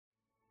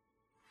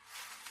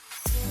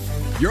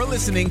You're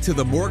listening to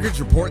the Mortgage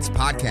Reports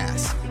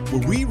podcast,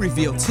 where we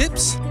reveal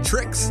tips,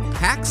 tricks,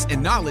 hacks,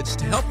 and knowledge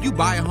to help you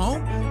buy a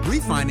home,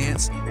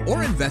 refinance,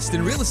 or invest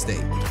in real estate.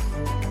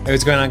 Hey,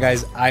 what's going on,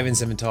 guys? Ivan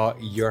Simmental,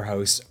 your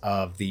host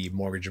of the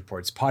Mortgage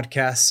Reports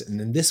podcast.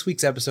 And in this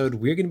week's episode,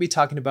 we're going to be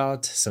talking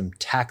about some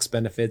tax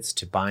benefits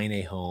to buying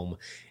a home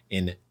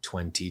in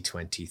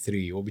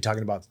 2023. We'll be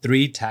talking about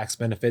 3 tax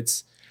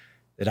benefits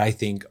that I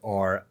think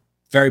are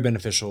very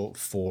beneficial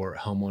for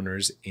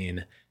homeowners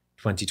in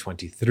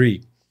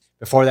 2023.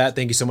 Before that,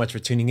 thank you so much for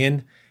tuning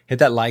in. Hit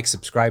that like,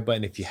 subscribe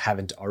button if you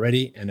haven't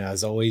already. And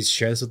as always,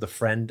 share this with a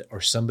friend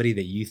or somebody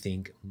that you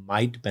think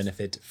might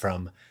benefit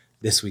from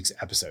this week's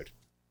episode.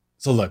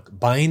 So look,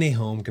 buying a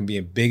home can be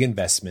a big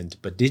investment,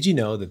 but did you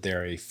know that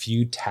there are a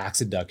few tax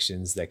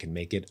deductions that can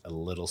make it a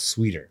little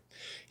sweeter?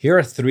 Here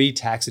are 3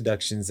 tax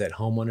deductions that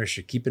homeowners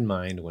should keep in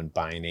mind when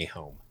buying a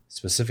home,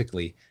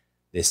 specifically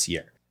this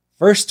year.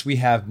 First, we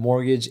have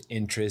mortgage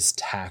interest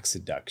tax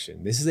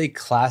deduction. This is a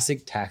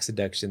classic tax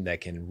deduction that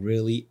can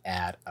really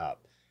add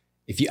up.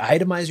 If you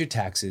itemize your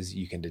taxes,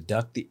 you can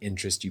deduct the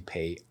interest you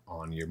pay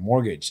on your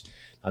mortgage.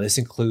 Now, this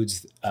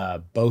includes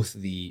both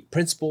the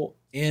principal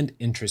and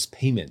interest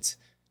payments.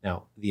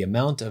 Now, the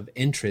amount of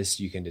interest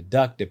you can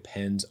deduct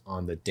depends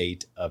on the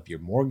date of your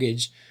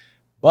mortgage,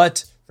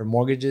 but for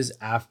mortgages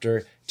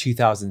after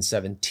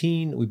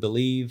 2017, we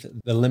believe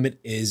the limit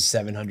is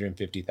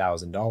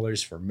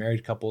 $750,000 for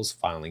married couples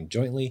filing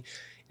jointly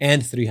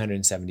and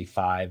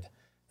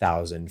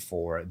 $375,000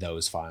 for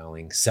those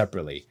filing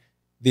separately.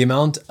 The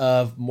amount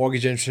of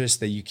mortgage interest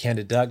that you can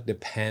deduct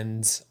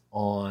depends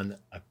on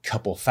a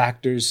couple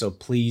factors, so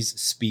please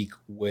speak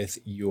with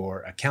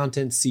your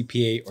accountant,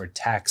 CPA, or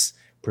tax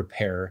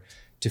preparer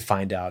to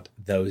find out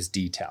those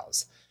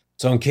details.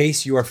 So in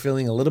case you are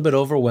feeling a little bit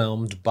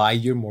overwhelmed by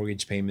your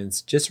mortgage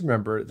payments, just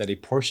remember that a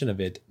portion of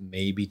it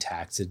may be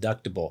tax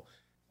deductible.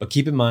 But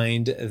keep in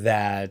mind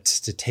that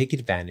to take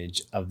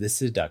advantage of this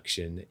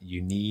deduction,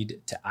 you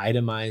need to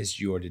itemize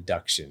your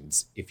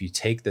deductions. If you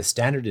take the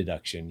standard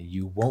deduction,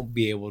 you won't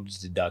be able to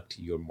deduct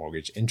your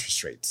mortgage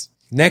interest rates.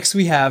 Next,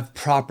 we have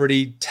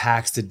property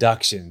tax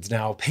deductions.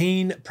 Now,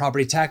 paying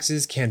property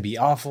taxes can be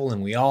awful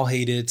and we all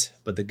hate it,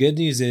 but the good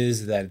news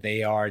is that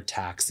they are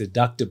tax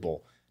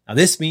deductible. Now,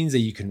 this means that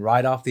you can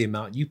write off the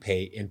amount you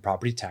pay in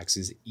property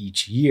taxes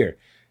each year.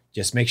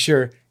 Just make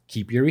sure,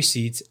 keep your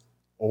receipts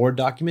or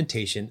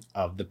documentation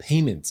of the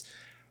payments.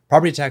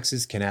 Property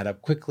taxes can add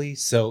up quickly,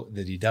 so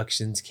the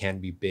deductions can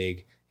be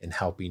big in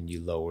helping you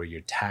lower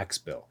your tax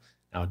bill.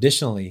 Now,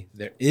 additionally,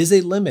 there is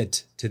a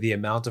limit to the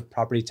amount of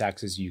property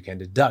taxes you can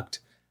deduct.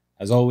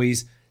 As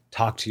always,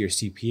 talk to your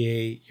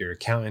CPA, your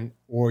accountant,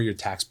 or your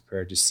tax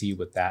preparer to see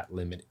what that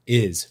limit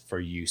is for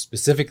you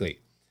specifically.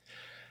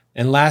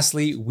 And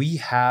lastly, we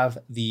have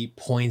the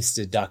points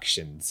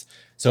deductions.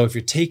 So if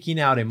you're taking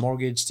out a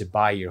mortgage to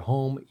buy your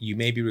home, you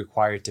may be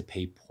required to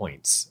pay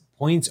points.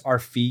 Points are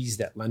fees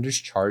that lenders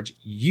charge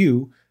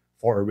you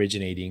for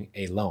originating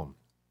a loan.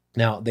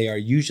 Now, they are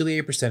usually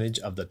a percentage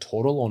of the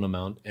total loan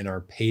amount and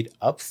are paid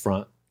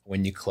upfront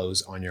when you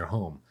close on your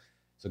home.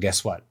 So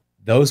guess what?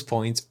 Those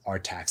points are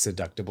tax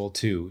deductible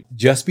too.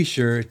 Just be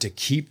sure to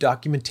keep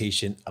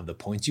documentation of the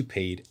points you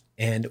paid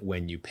and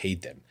when you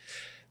paid them.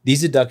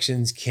 These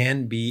deductions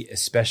can be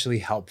especially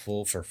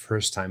helpful for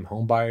first-time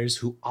homebuyers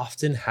who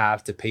often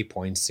have to pay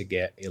points to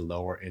get a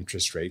lower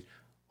interest rate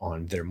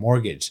on their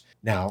mortgage.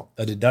 Now,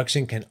 the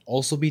deduction can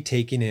also be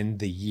taken in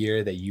the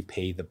year that you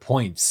pay the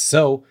points,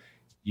 so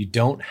you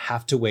don't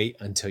have to wait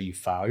until you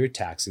file your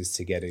taxes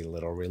to get a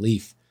little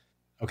relief.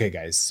 Okay,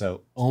 guys,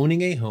 so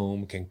owning a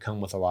home can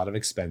come with a lot of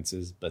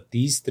expenses, but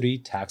these 3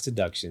 tax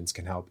deductions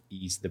can help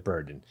ease the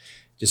burden.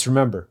 Just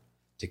remember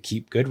to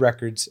keep good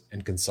records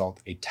and consult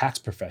a tax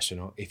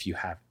professional if you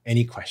have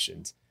any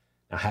questions.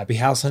 Now, happy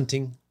house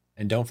hunting,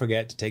 and don't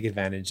forget to take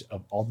advantage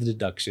of all the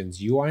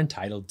deductions you are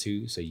entitled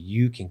to so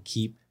you can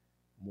keep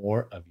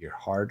more of your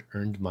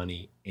hard-earned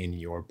money in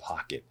your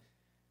pocket.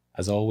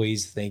 As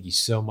always, thank you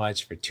so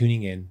much for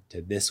tuning in to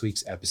this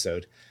week's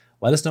episode.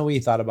 Let us know what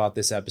you thought about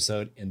this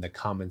episode in the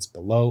comments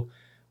below.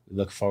 We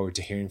look forward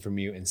to hearing from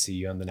you and see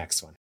you on the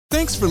next one.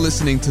 Thanks for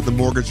listening to the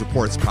Mortgage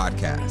Reports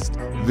podcast.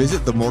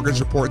 Visit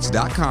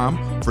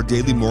themortgagereports.com for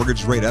daily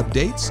mortgage rate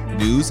updates,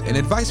 news, and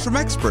advice from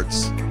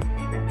experts.